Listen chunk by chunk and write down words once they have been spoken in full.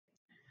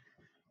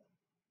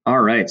All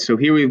right, so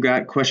here we've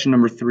got question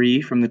number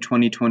 3 from the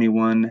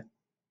 2021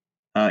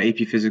 AP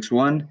Physics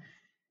 1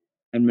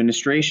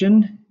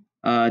 administration,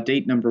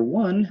 date number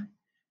 1.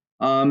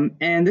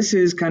 And this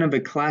is kind of a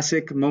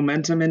classic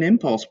momentum and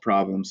impulse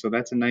problem. So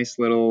that's a nice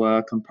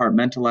little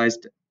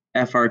compartmentalized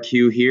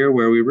FRQ here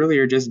where we really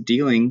are just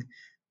dealing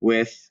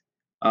with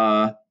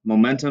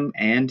momentum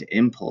and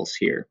impulse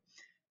here.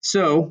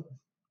 So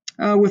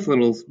with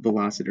little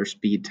velocity or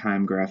speed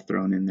time graph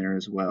thrown in there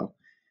as well.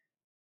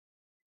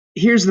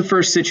 Here's the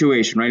first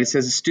situation, right? It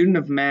says a student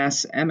of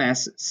mass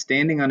ms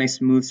standing on a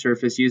smooth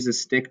surface uses a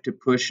stick to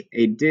push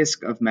a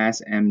disk of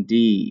mass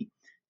md.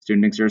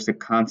 Student exerts a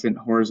constant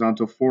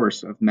horizontal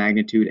force of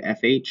magnitude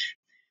fh.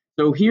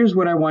 So here's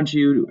what I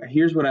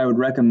would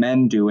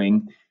recommend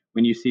doing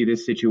when you see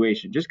this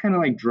situation. Just kind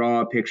of like draw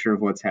a picture of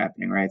what's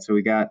happening, right? So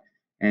we got,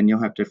 and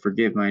you'll have to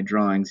forgive my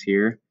drawings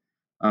here.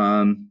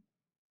 You've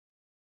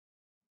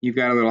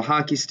got a little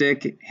hockey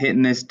stick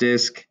hitting this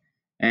disc,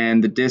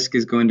 and the disc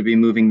is going to be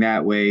moving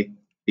that way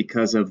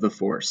because of the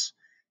force.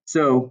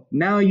 So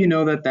now you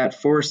know that that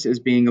force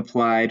is being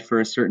applied for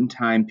a certain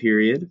time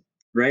period,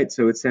 right?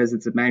 So it says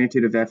it's a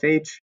magnitude of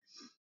FH.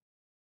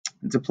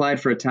 It's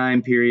applied for a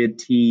time period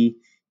T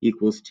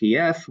equals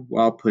TF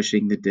while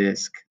pushing the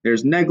disc.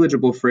 There's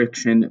negligible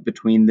friction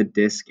between the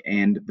disc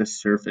and the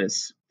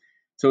surface.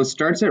 So it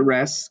starts at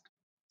rest,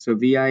 so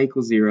VI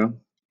equals 0.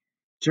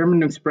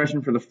 Determine an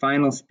expression for the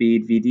final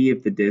speed, Vd,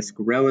 of the disk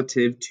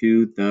relative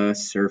to the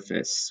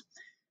surface.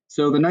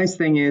 So the nice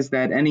thing is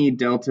that any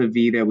delta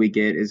V that we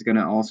get is going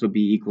to also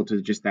be equal to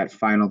just that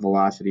final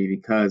velocity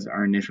because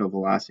our initial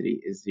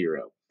velocity is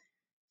 0.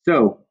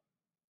 So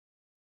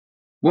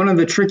one of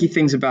the tricky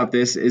things about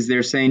this is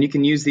they're saying you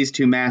can use these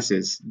two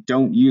masses.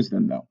 Don't use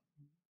them though,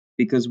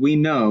 because we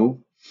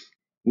know,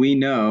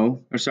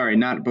 or sorry,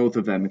 not both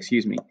of them,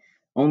 excuse me.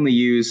 Only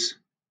use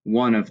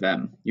one of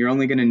them. You're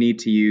only going to need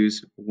to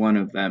use one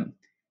of them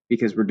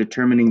because we're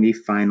determining the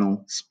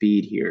final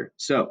speed here.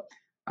 So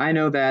I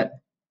know that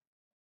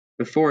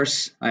the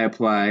force I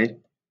applied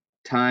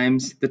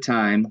times the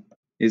time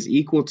is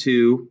equal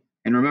to,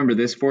 and remember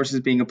this force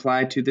is being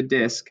applied to the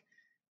disk,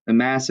 the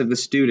mass of the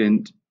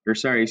student, or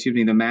sorry, excuse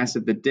me, the mass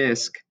of the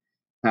disk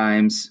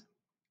times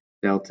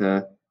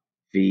delta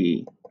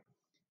V.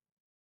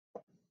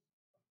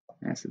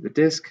 Mass of the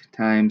disk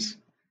times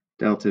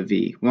delta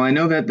V. Well, I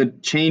know that the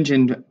change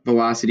in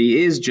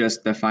velocity is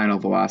just the final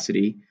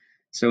velocity.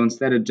 So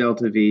instead of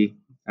delta V,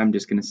 I'm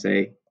just going to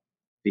say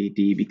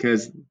Vd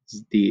because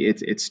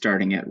it's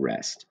starting at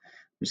rest.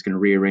 I'm just going to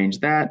rearrange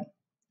that.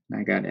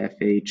 I got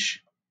FH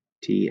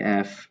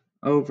TF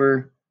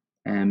over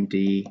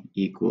md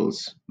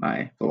equals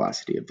my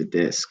velocity of the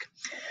disk.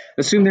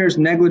 Assume there's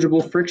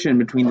negligible friction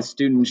between the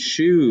student's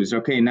shoes.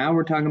 Okay, now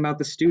we're talking about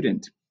the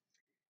student.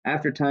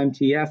 After time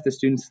TF, the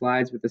student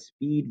slides with a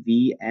speed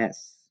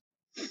Vs.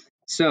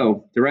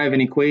 So derive an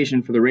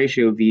equation for the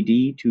ratio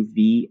Vd to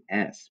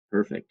Vs.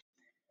 Perfect.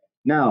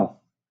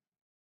 Now,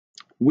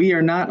 we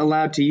are not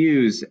allowed to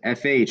use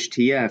FH,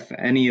 TF,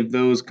 any of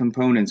those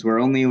components. We're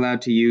only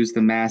allowed to use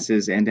the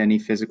masses and any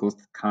physical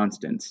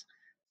constants.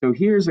 So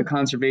here's a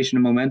conservation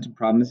of momentum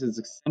problem. This is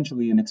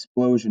essentially an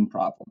explosion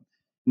problem.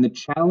 And the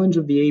challenge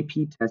of the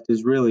AP test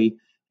is really,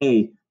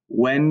 hey,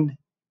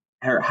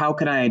 how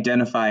can I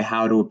identify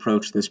how to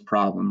approach this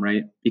problem,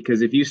 right?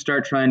 Because if you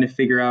start trying to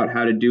figure out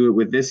how to do it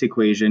with this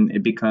equation,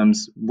 it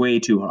becomes way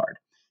too hard.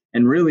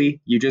 And really,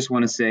 you just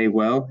want to say,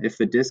 well, if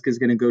the disk is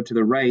going to go to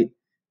the right,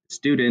 the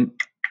student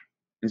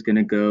is going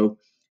to go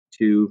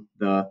to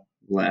the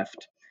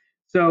left.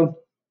 So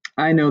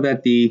I know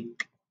that the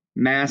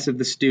mass of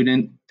the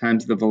student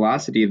times the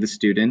velocity of the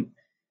student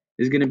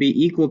is going to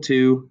be equal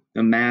to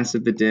the mass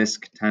of the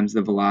disk times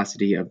the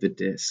velocity of the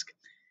disk.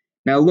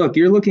 Now look,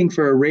 you're looking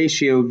for a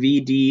ratio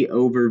Vd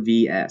over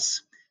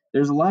Vs.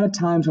 There's a lot of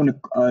times when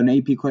an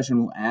AP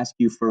question will ask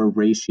you for a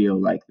ratio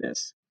like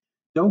this.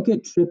 Don't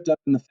get tripped up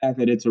in the fact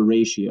that it's a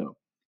ratio.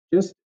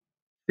 Just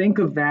think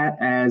of that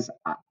as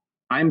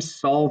I'm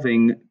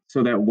solving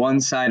so that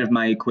one side of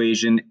my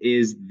equation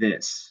is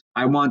this.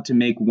 I want to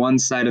make one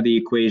side of the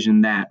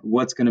equation that.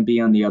 What's going to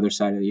be on the other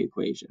side of the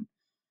equation?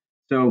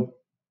 So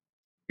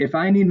if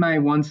I need my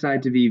one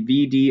side to be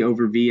Vd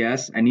over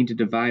Vs, I need to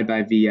divide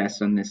by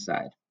Vs on this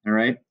side, all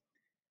right?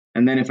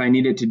 And then if I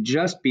need it to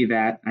just be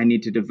that, I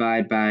need to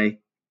divide by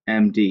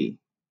MD.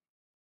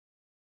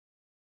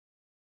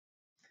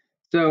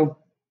 So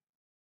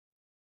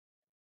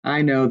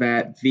I know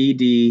that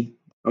VD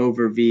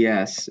over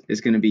VS is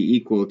going to be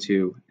equal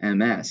to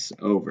MS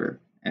over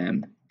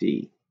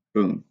MD.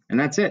 Boom. And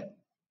that's it.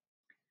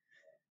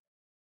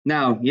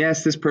 Now,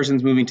 yes, this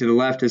person's moving to the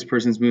left, this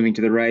person's moving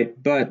to the right,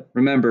 but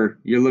remember,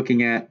 you're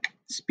looking at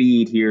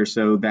speed here,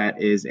 so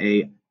that is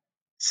a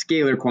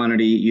scalar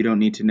quantity. You don't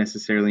need to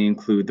necessarily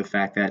include the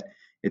fact that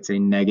it's a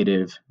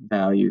negative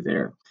value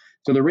there.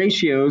 So the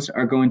ratios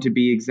are going to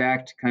be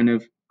exact kind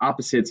of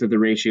opposites of the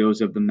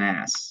ratios of the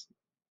mass.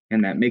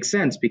 And that makes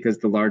sense because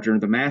the larger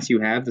the mass you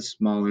have, the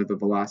smaller the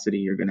velocity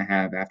you're going to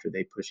have after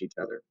they push each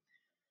other.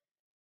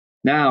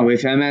 Now,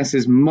 if ms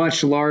is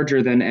much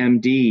larger than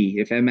md,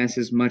 if ms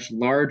is much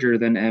larger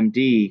than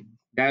md,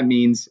 that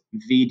means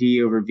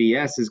vd over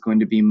vs is going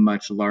to be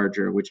much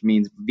larger, which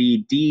means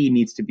vd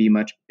needs to be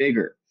much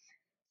bigger.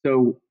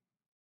 So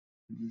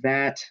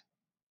that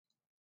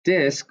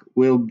disk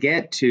will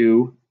get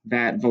to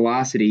that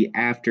velocity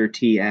after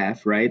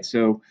TF, right?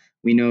 So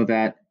we know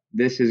that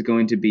this is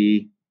going to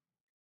be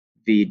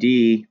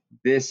VD,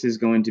 this is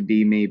going to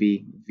be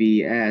maybe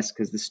VS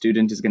because the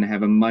student is going to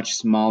have a much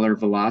smaller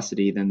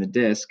velocity than the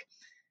disk.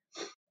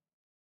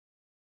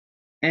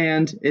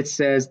 And it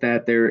says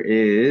that there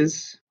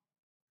is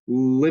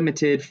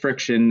limited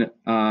friction,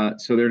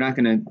 so they're not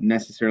going to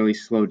necessarily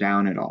slow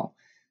down at all.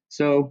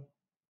 So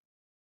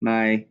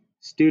my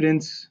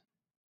student's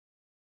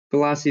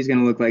velocity is going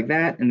to look like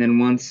that, and then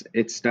once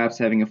it stops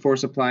having a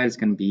force applied, it's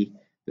going to be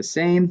the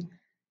same,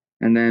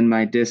 and then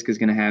my disk is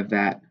going to have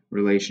that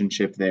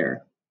relationship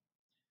there.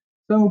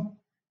 So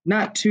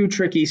not too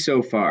tricky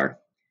so far.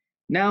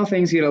 Now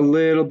things get a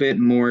little bit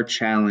more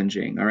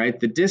challenging, all right?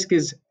 The disk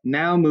is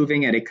now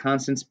moving at a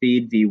constant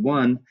speed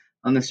v1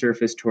 on the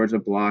surface towards a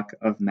block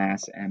of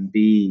mass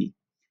mb.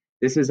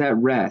 This is at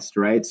rest,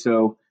 right?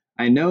 So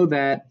I know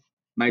that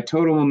my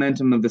total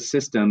momentum of the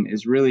system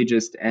is really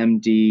just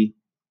md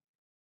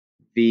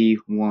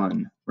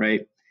v1,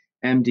 right?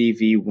 md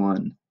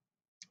v1.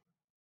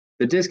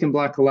 The disk and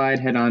block collide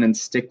head-on and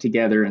stick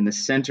together, and the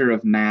center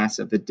of mass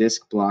of the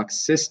disk block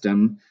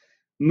system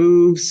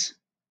moves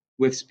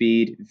with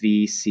speed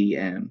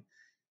vcm.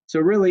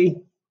 So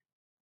really,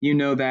 you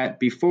know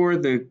that before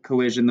the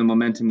collision, the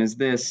momentum is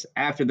this.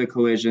 After the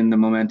collision, the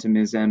momentum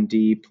is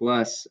md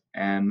plus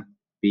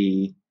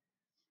mb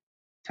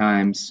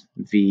times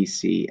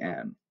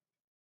vcm.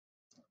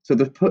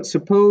 So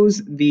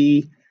suppose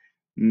the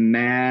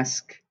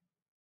mass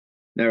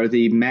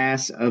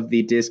of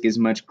the disk is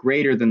much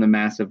greater than the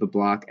mass of the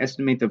block.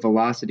 Estimate the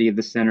velocity of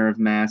the center of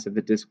mass of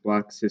the disk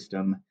block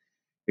system.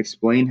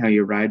 Explain how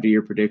you arrived at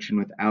your prediction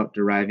without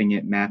deriving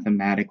it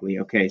mathematically.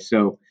 Okay,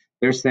 so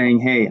they're saying,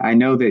 hey, I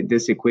know that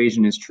this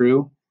equation is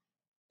true.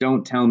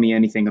 Don't tell me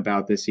anything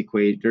about this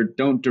equation, or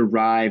don't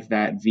derive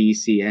that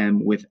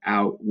VCM with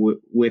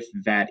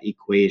that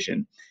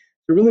equation.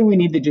 So really we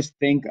need to just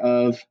think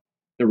of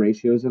the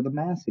ratios of the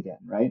mass again,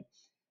 right?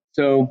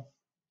 So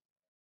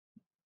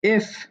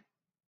if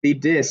the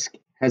disk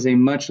has a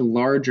much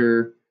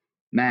larger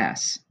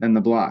mass than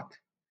the block,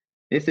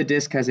 if the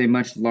disk has a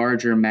much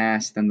larger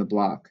mass than the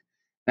block,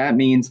 that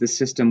means the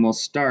system will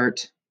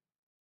start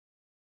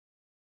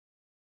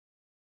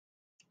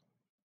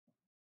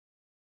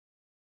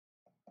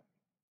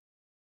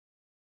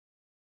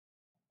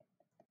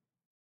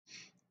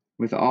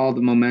with all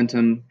the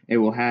momentum it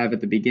will have at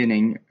the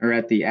beginning or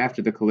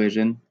after the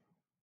collision.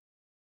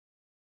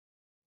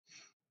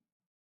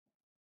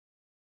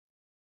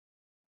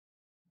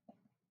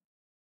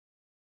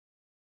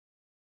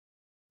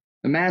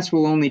 The mass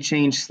will only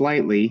change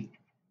slightly.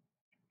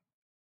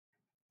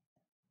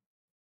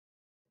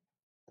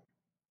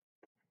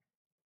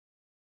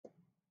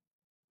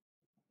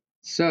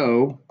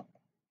 So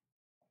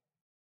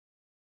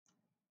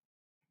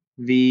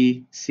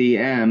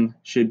VCM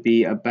should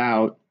be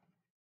about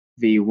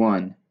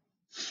V1.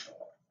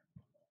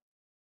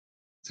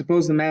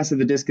 Suppose the mass of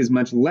the disk is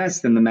much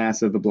less than the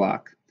mass of the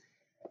block.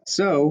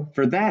 So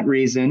for that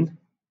reason,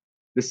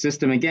 the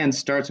system again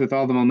starts with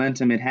all the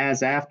momentum it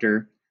has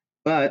after,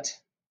 but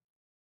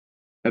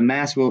the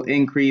mass will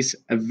increase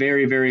a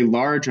very, very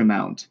large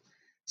amount.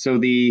 So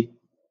the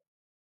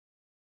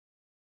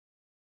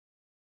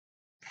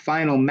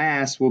final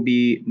mass will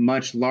be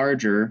much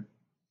larger.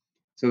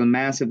 So the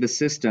mass of the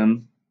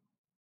system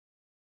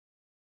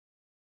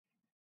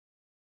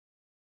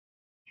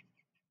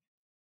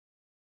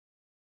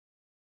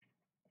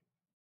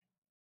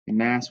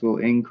will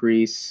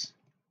increase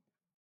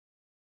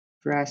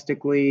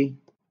drastically.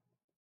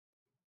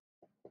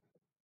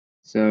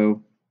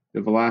 So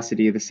the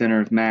velocity of the center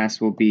of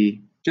mass will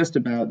be just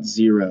about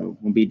zero,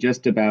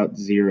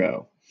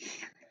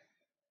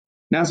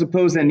 Now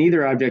suppose that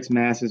neither object's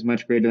mass is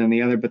much greater than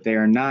the other, but they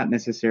are not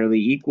necessarily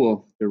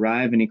equal.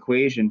 Derive an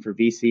equation for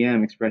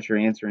VCM. Express your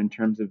answer in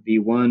terms of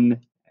V1,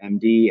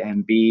 MD,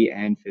 MB,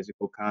 and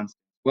physical constants.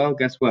 Well,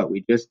 guess what?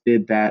 We just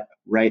did that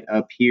right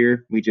up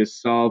here. We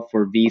just solved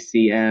for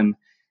VCM.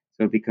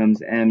 So it becomes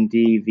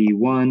MD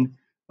V1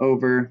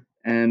 over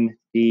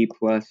MD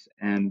plus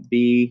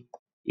MB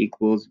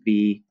equals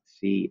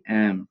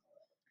VCM.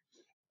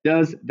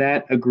 Does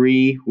that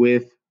agree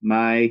with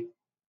my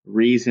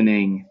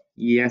reasoning?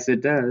 Yes,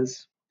 it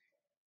does.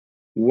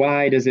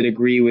 Why does it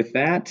agree with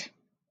that?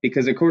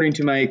 Because according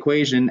to my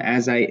equation,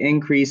 as I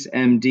increase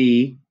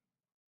MD,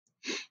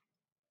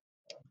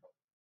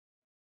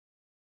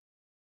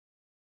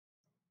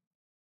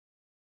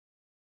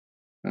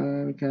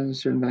 because a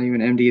certain value in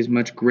MD is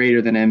much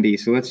greater than MB.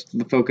 So let's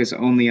focus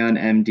only on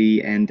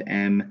MD and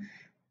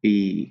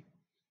MB.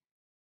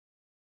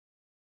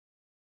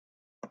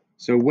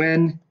 So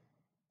when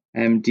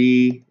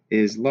MD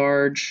is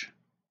large,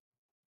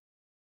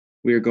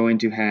 we are going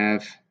to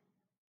have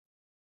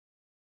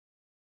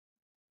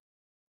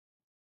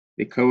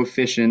the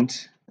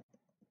coefficient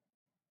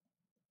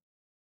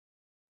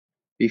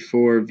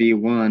before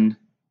V1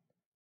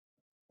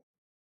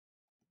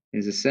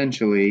 is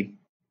essentially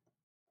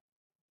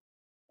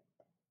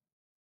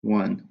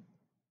 1.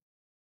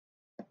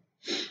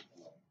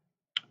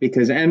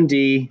 Because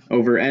MD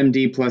over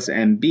MD plus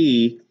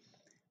MB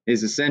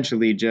is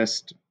essentially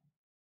just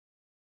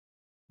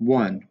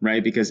 1,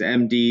 right? Because the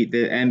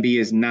MB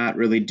is not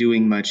really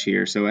doing much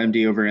here. So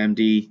MD over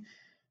MD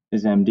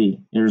is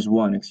MD. There's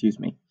 1, excuse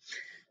me.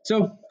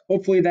 So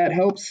hopefully that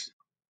helps.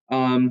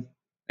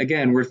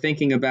 Again, we're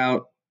thinking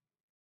about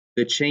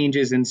the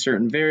changes in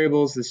certain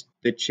variables,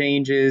 the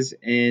changes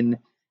in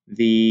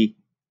the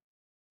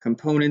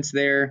components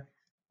there,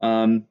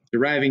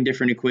 deriving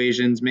different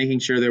equations, making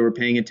sure that we're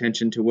paying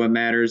attention to what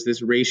matters.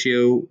 This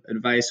ratio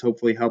advice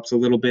hopefully helps a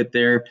little bit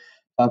there,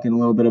 talking a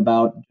little bit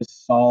about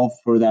just solve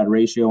for that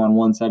ratio on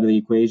one side of the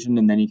equation,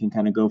 and then you can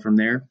kind of go from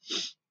there.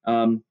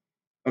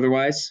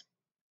 Otherwise,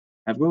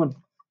 have a good one.